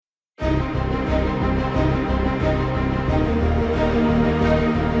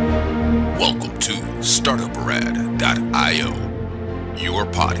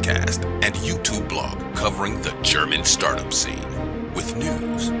covering the German startup scene with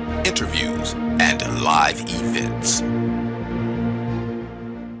news, interviews, and live events.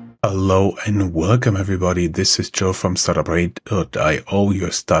 Hello and welcome everybody. This is Joe from StartupRadio.io,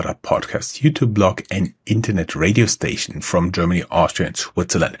 your startup podcast, YouTube blog and internet radio station from Germany, Austria and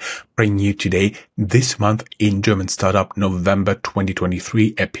Switzerland. Bringing you today, this month in German Startup, November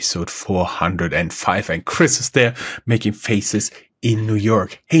 2023, episode 405. And Chris is there making faces in New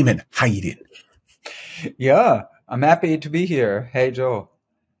York. Hey man, how you doing? Yeah, I'm happy to be here. Hey Joe.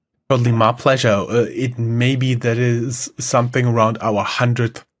 Totally my pleasure. It may be that is something around our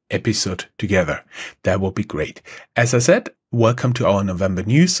 100th episode together. That will be great. As I said, welcome to our November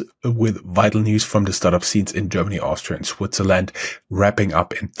news with vital news from the startup scenes in Germany, Austria and Switzerland, wrapping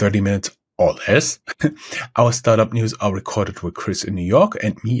up in 30 minutes or less. Our startup news are recorded with Chris in New York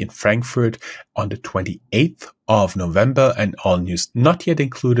and me in Frankfurt on the 28th of November, and all news not yet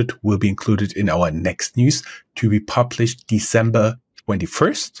included will be included in our next news to be published December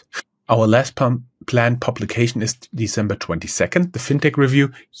 21st. Our last planned publication is December 22nd. The FinTech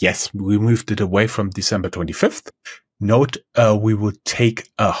review, yes, we moved it away from December 25th. Note, we will take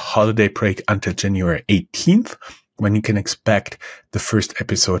a holiday break until January 18th, when you can expect the first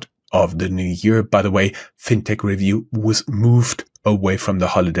episode of the new year. By the way, FinTech review was moved away from the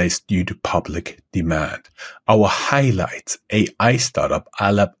holidays due to public demand. Our highlights: AI startup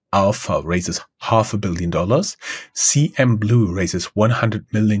Aleph Alpha raises $500 million. CM Blue raises 100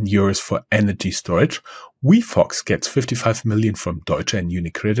 million euros for energy storage. WeFox gets 55 million from Deutsche and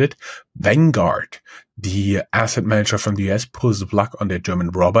UniCredit. Vanguard, the asset manager from the US, pulls the plug on their German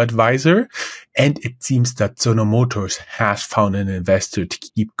robo-advisor. And it seems that Sono Motors has found an investor to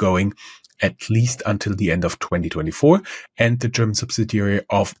keep going at least until the end of 2024. And the German subsidiary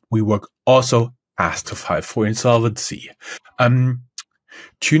of WeWork also has to file for insolvency.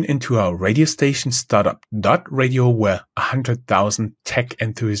 Tune into our radio station, Startup.radio, where 100,000 tech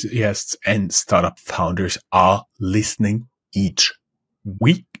enthusiasts and startup founders are listening each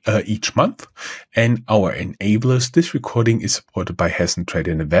month. And our enablers, this recording is supported by Hessen Trade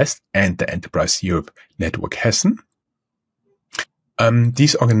and Invest and the Enterprise Europe Network Hessen.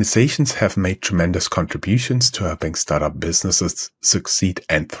 These organizations have made tremendous contributions to helping startup businesses succeed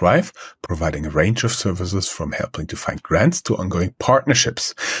and thrive, providing a range of services from helping to find grants to ongoing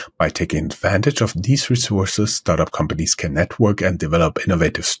partnerships. By taking advantage of these resources, startup companies can network and develop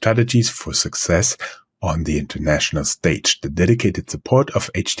innovative strategies for success on the international stage. The dedicated support of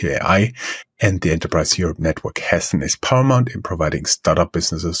H2AI and the Enterprise Europe Network Hessen is paramount in providing startup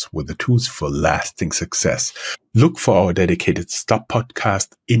businesses with the tools for lasting success. Look for our dedicated Stop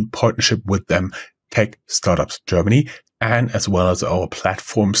podcast in partnership with them, Tech Startups Germany, and as well as our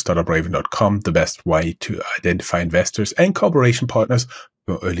platform, StartupRaven.com, the best way to identify investors and cooperation partners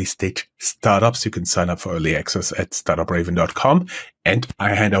for early stage startups. You can sign up for early access at StartupRaven.com. And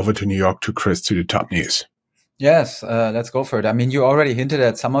I hand over to New York to Chris to the top news. Yes, let's go for it. I mean, you already hinted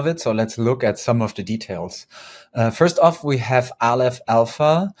at some of it, so let's look at some of the details. First off, we have Aleph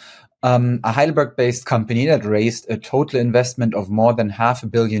Alpha, a Heidelberg-based company that raised a total investment of more than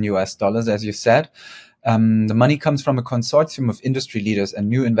 $500 million US, as you said. The money comes from a consortium of industry leaders and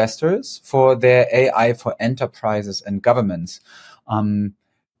new investors for their AI for enterprises and governments.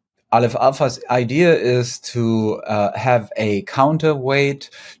 Aleph Alpha's idea is to have a counterweight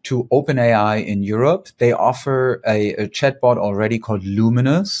to OpenAI in Europe. They offer a chatbot already called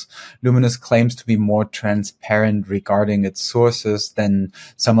Luminous. Luminous claims to be more transparent regarding its sources than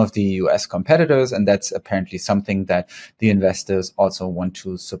some of the US competitors, and that's apparently something that the investors also want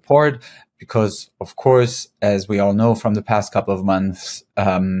to support. Because, of course, as we all know from the past couple of months,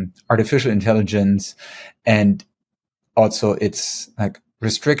 artificial intelligence and also its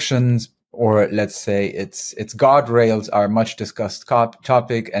restrictions, or let's say its guardrails, are a much discussed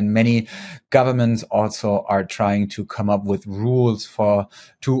topic, and many governments also are trying to come up with rules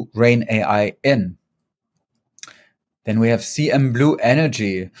to rein AI in. Then we have CM Blue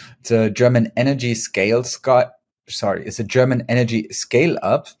Energy. It's a German energy it's a German energy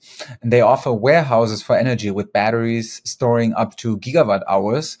scale-up, and they offer warehouses for energy with batteries storing up to gigawatt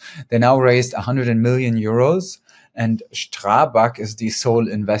hours. They now raised 100 million euros, and Strabag is the sole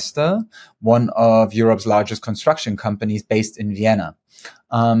investor, one of Europe's largest construction companies based in Vienna.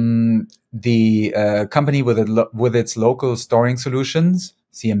 The company with its local storing solutions,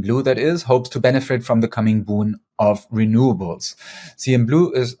 CM Blue that is, hopes to benefit from the coming boom of renewables. CM Blue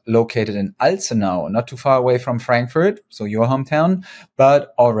is located in Alzenau, not too far away from Frankfurt, so your hometown,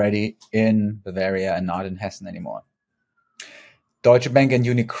 but already in Bavaria and not in Hessen anymore. Deutsche Bank and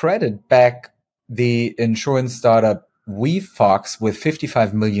UniCredit back the insurance startup WeFox with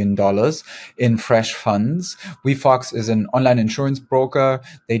 $55 million in fresh funds. WeFox is an online insurance broker.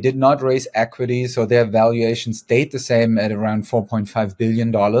 They did not raise equity, so their valuation stayed the same at around $4.5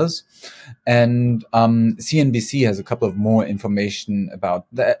 billion. And CNBC has a couple of more information about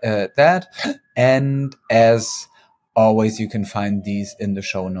that. And as always, you can find these in the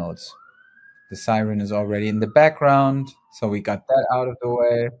show notes. The siren is already in the background, so we got that out of the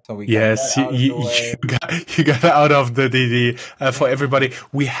way. Yes, you got out of the for everybody.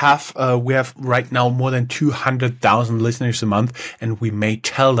 We have right now more than 200,000 listeners a month, and we may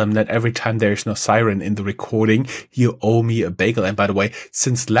tell them that every time there's no siren in the recording, you owe me a bagel. And by the way,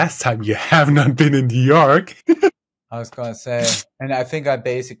 since last time you have not been in New York. I was gonna say, and I think I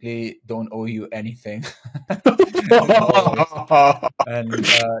basically don't owe you anything. And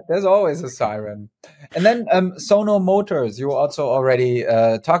there's always a siren. And then Sono Motors, you were also already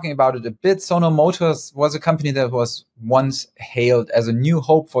talking about it a bit. Sono Motors was a company that was once hailed as a new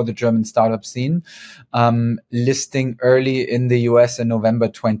hope for the German startup scene, listing early in the US in November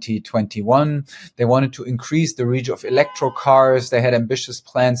 2021. They wanted to increase the reach of electro cars. They had ambitious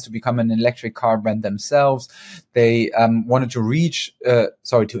plans to become an electric car brand themselves. They wanted to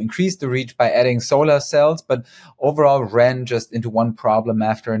increase the reach by adding solar cells, but overall ran just into one problem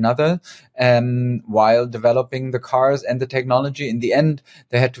after another. While developing the cars and the technology, in the end,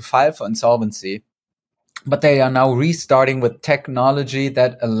 they had to file for insolvency. But they are now restarting with technology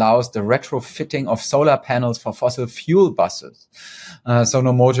that allows the retrofitting of solar panels for fossil fuel buses.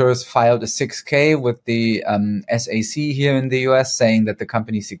 Sono Motors filed a 6K with the SAC here in the US, saying that the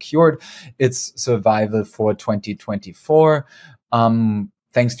company secured its survival for 2024.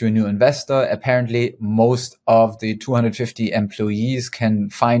 Thanks to a new investor. Apparently, most of the 250 employees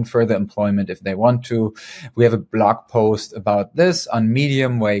can find further employment if they want to. We have a blog post about this on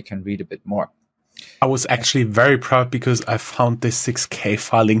Medium where you can read a bit more. I was actually very proud because I found this 6K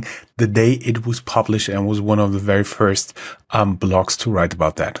filing the day it was published and was one of the very first blogs to write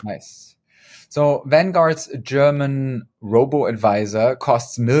about that. Nice. So Vanguard's German robo-advisor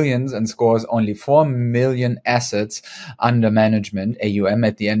costs millions and scores only 4 million assets under management, AUM,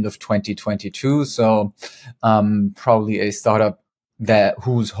 at the end of 2022. So probably a startup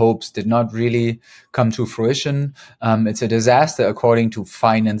whose hopes did not really come to fruition. It's a disaster, according to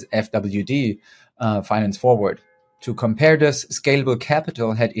Finance FWD, Finance Forward. To compare this, Scalable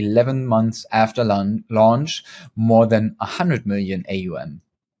Capital had 11 months after launch, more than 100 million AUM.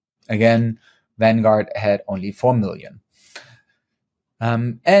 Again, Vanguard had only 4 million.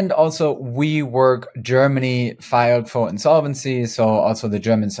 And also WeWork Germany filed for insolvency. So also the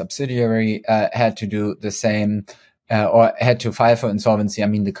German subsidiary had to do the same or had to file for insolvency. I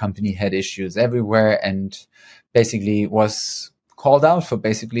mean, the company had issues everywhere and basically was called out for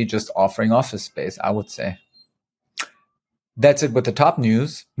basically just offering office space, I would say. That's it with the top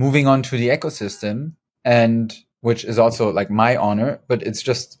news. Moving on to the ecosystem, and which is also like my honor, but it's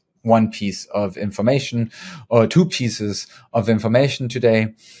just one piece of information or two pieces of information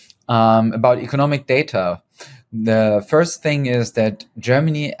today about economic data. The first thing is that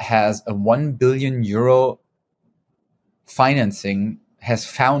Germany has a 1 billion euro financing, has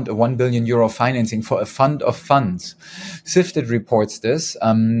found a 1 billion euro financing for a fund of funds. Sifted reports this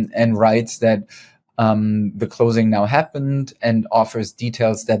and writes that the closing now happened and offers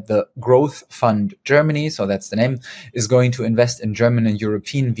details that the Growth Fund Germany, so that's the name, is going to invest in German and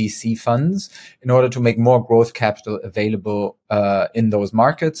European VC funds in order to make more growth capital available in those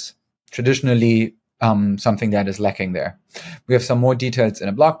markets. Traditionally, something that is lacking there. We have some more details in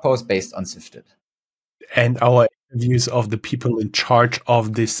a blog post based on Sifted. And our interviews of the people in charge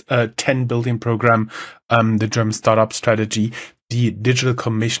of this 10 billion program, the German startup strategy, the digital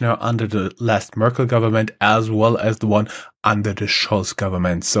commissioner under the last Merkel government, as well as the one under the Scholz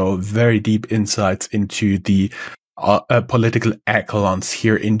government. So very deep insights into the political echelons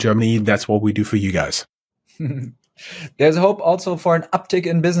here in Germany. That's what we do for you guys. There's hope also for an uptick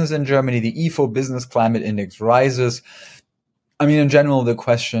in business in Germany. The Ifo Business Climate Index rises. I mean, in general, the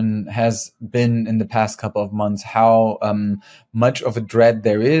question has been in the past couple of months how much of a dread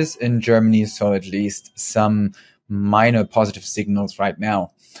there is in Germany. So at least some minor positive signals right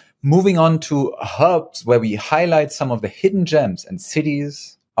now. Moving on to hubs, where we highlight some of the hidden gems and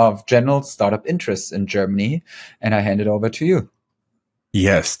cities of general startup interests in Germany. And I hand it over to you.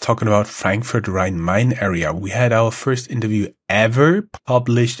 Yes, talking about Frankfurt Rhine-Main area. We had our first interview ever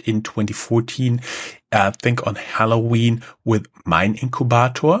published in 2014, I think on Halloween, with Main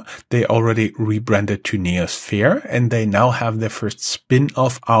Incubator. They already rebranded to Neosphere, and they now have their first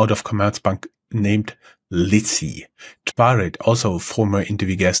spin-off out of Commerzbank named Litsi. Tvarit, also a former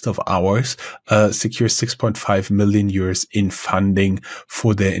interview guest of ours, secures 6.5 million euros in funding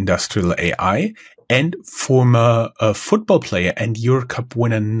for their industrial AI. And former football player and Euro Cup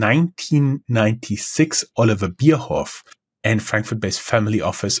winner 1996, Oliver Bierhoff, and Frankfurt-based family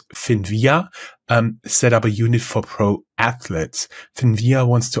office Finvia set up a unit for pro athletes. Finvia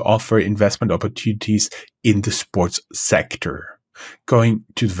wants to offer investment opportunities in the sports sector. Going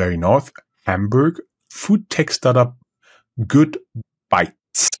to the very north, Hamburg, food tech startup Good Bites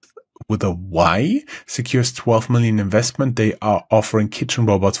with a Y secures 12 million investment. They are offering kitchen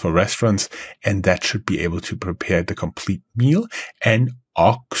robots for restaurants, and that should be able to prepare the complete meal. And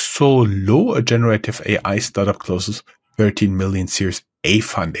Oxolo, a generative AI startup, closes 13 million Series A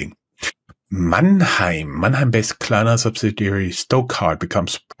funding. Mannheim-based Klarna subsidiary Stokart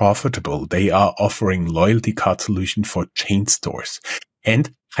becomes profitable. They are offering loyalty card solution for chain stores.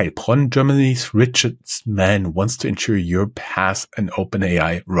 And Heilbronn, Germany's richest man, wants to ensure Europe has an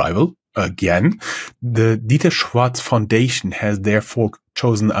OpenAI rival. Again, the Dieter Schwarz Foundation has therefore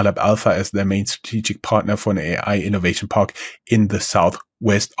chosen Aleph Alpha as their main strategic partner for an AI innovation park in the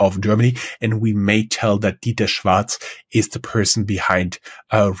southwest of Germany. And we may tell that Dieter Schwarz is the person behind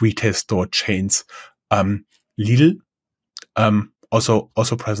retail store chains Lidl,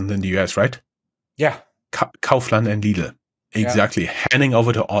 also present in the US, right? Yeah. Kaufland and Lidl. Exactly. Yeah. Handing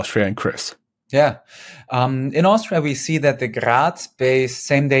over to Austria and Chris. Yeah. In Austria, we see that the Graz-based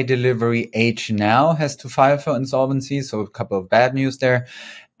same-day delivery HNow has to file for insolvency, so a couple of bad news there.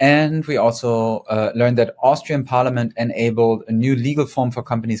 And we also learned that Austrian Parliament enabled a new legal form for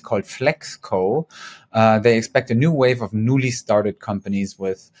companies called Flexco. They expect a new wave of newly started companies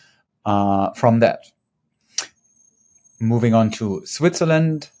from that. Moving on to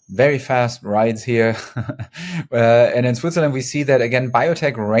Switzerland, very fast rides here. And in Switzerland, we see that, again,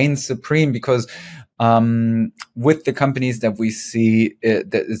 biotech reigns supreme because with the companies that we see,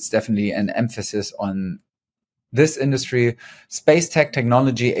 it's definitely an emphasis on this industry. Space Tech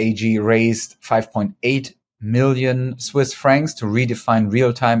Technology AG raised 5.8 million Swiss francs to redefine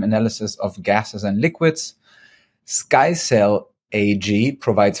real-time analysis of gases and liquids. SkyCell AG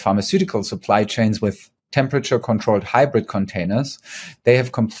provides pharmaceutical supply chains with temperature-controlled hybrid containers. They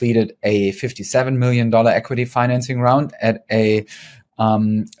have completed a $57 million equity financing round at a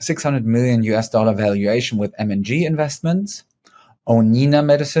 $600 million valuation with M&G Investments. Onina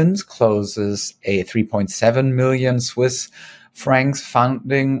Medicines closes a 3.7 million Swiss francs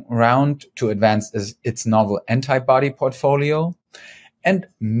funding round to advance its novel antibody portfolio. And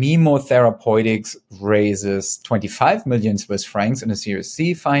Mimo Therapeutics raises 25 million Swiss francs in a Series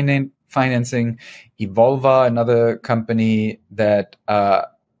C financing. Evolva, another company that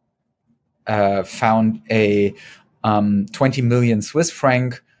found a 20 million Swiss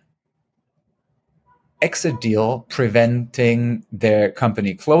franc exit deal preventing their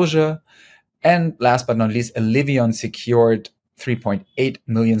company closure. And last but not least, Alivion secured 3.8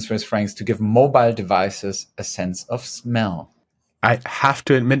 million Swiss francs to give mobile devices a sense of smell. I have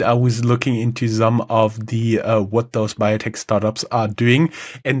to admit, I was looking into some of the what those biotech startups are doing,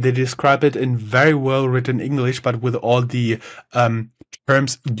 and they describe it in very well written English, but with all the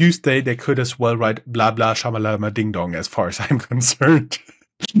terms used, they could as well write blah blah shamalama ding dong, as far as I'm concerned.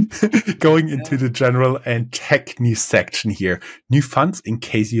 Going into the general and tech news section here. New funds in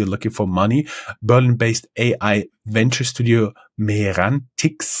case you're looking for money. Berlin-based AI venture studio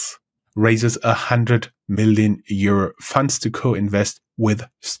Merantix raises 100 million euro funds to co-invest with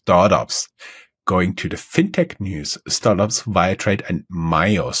startups. Going to the fintech news, startups Viatrade and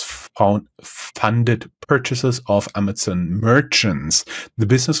Myos funded purchases of Amazon merchants. The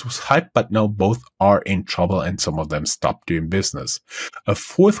business was hyped, but now both are in trouble and some of them stopped doing business. A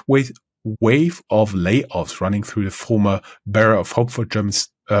fourth wave of layoffs running through the former bearer of hope for German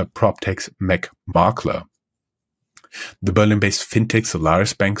PropTech's Mac Makler. The Berlin-based fintech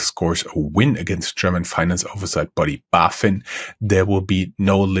Solaris Bank scores a win against German finance oversight body BaFin. There will be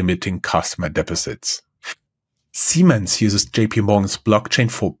no limiting customer deposits. Siemens uses JP Morgan's blockchain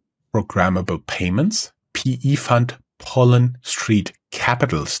for programmable payments. PE fund Pollen Street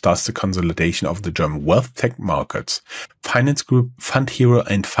Capital starts the consolidation of the German wealth tech markets. Finance group Fund Hero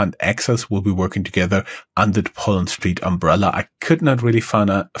and Fund Access will be working together under the Pollen Street umbrella. I could not really find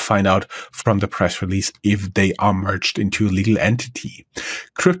out from the press release if they are merged into a legal entity.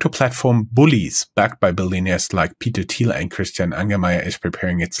 Crypto platform Bullies, backed by billionaires like Peter Thiel and Christian Angermayer, is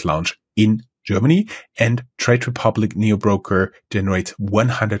preparing its launch in Germany, and Trade Republic Neobroker generates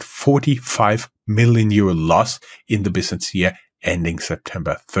 145 million euro loss in the business year ending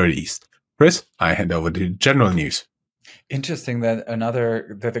September 30th. Chris, I hand over to general news. Interesting that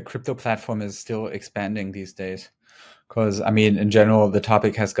the crypto platform is still expanding these days. Because, I mean, in general, the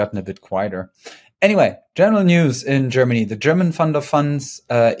topic has gotten a bit quieter. Anyway, general news in Germany. The German Fund of Funds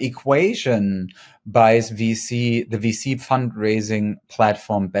Equation buys the VC fundraising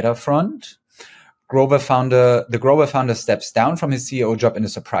platform Betterfront. The Grover founder steps down from his CEO job in a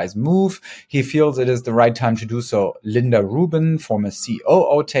surprise move. He feels it is the right time to do so. Linda Rubin, former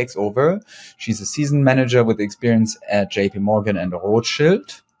COO, takes over. She's a seasoned manager with experience at JP Morgan and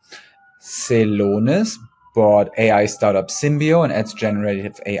Rothschild. Celonis bought AI startup Symbio and adds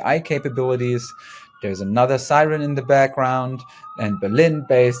generative AI capabilities. There's another siren in the background. And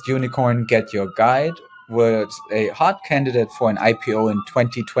Berlin-based unicorn Get Your Guide was a hot candidate for an IPO in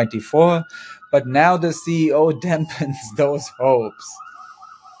 2024, but now the CEO dampens those hopes.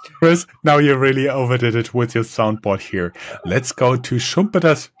 Chris, now you really overdid it with your soundboard here. Let's go to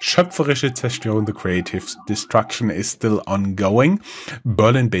Schumpeter's schöpferische Zerstörung. The creative destruction is still ongoing.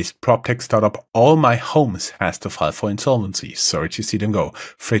 Berlin-based PropTech startup All My Homes has to file for insolvency. Sorry to see them go.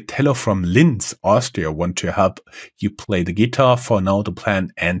 Fratello from Linz, Austria want to help you play the guitar. For now, the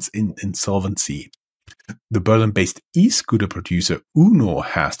plan ends in insolvency. The Berlin-based e-scooter producer Uno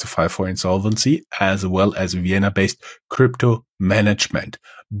has to file for insolvency, as well as Vienna-based Crypto Management.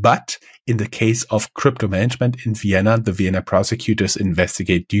 But in the case of Crypto Management in Vienna, the Vienna prosecutors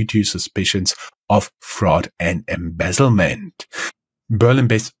investigate due to suspicions of fraud and embezzlement.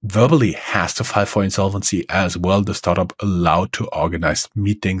 Berlin-based Verbally has to file for insolvency as well. The startup allowed to organize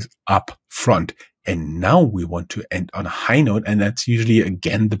meetings up front. And now we want to end on a high note, and that's usually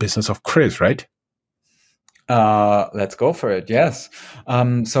again the business of Chris, right? Let's go for it. Yes.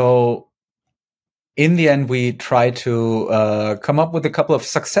 So in the end, we try to come up with a couple of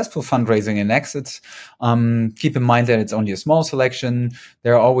successful fundraising and exits. Keep in mind that it's only a small selection.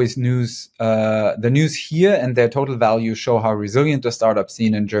 There are always news. The news here and their total value show how resilient the startup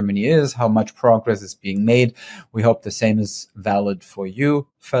scene in Germany is, how much progress is being made. We hope the same is valid for you,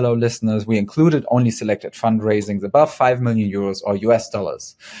 fellow listeners. We included only selected fundraisings above 5 million euros or US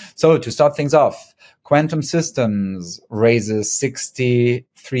dollars. So to start things off, Quantum Systems raises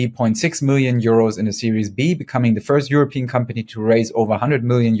 63.6 million euros in a Series B, becoming the first European company to raise over 100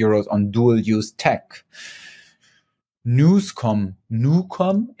 million euros on dual-use tech. Nouscom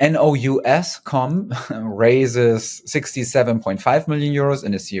raises 67.5 million euros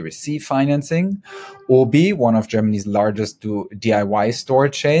in a Series C financing. Obi, one of Germany's largest DIY store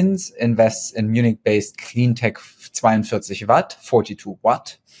chains, invests in Munich-based cleantech 42 watt, 42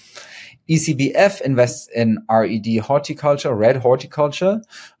 watt. ECBF invests in red horticulture.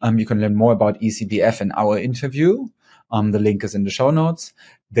 You can learn more about ECBF in our interview. The link is in the show notes.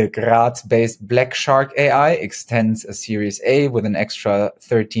 The Graz-based Black Shark AI extends a Series A with an extra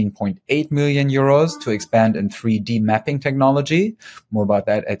 13.8 million euros to expand in 3D mapping technology. More about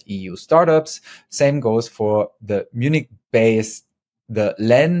that at EU Startups. Same goes for the Munich-based the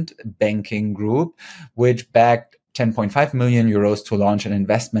Land Banking Group, which backed 10.5 million euros to launch an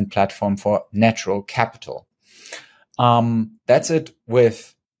investment platform for natural capital. That's it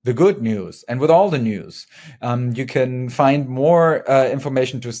with the good news and with all the news. You can find more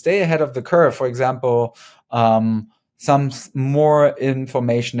information to stay ahead of the curve. For example, some more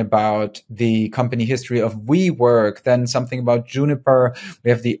information about the company history of WeWork, then something about Juniper.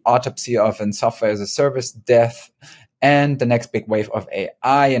 We have the autopsy of a software as a service death, and the next big wave of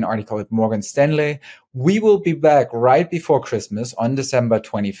AI, an article at Morgan Stanley. We will be back right before Christmas on December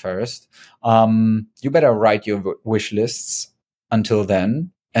 21st. You better write your wish lists until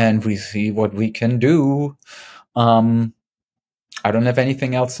then, and we see what we can do. I don't have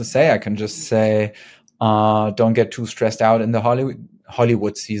anything else to say. I can just say, don't get too stressed out in the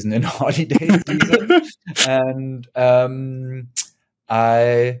Hollywood season, in holiday season. And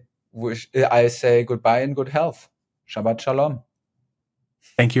I say goodbye and good health. Shabbat Shalom.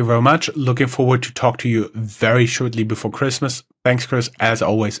 Thank you very much. Looking forward to talk to you very shortly before Christmas. Thanks, Chris. As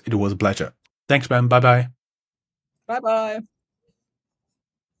always, it was a pleasure. Thanks, man. Bye-bye. Bye-bye.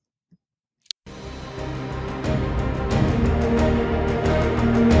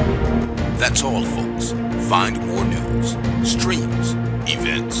 That's all, folks. Find more news, streams,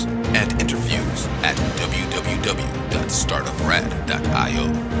 events, and interviews at www.startuprad.io.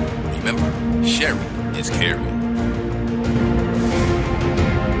 Remember, sharing is caring.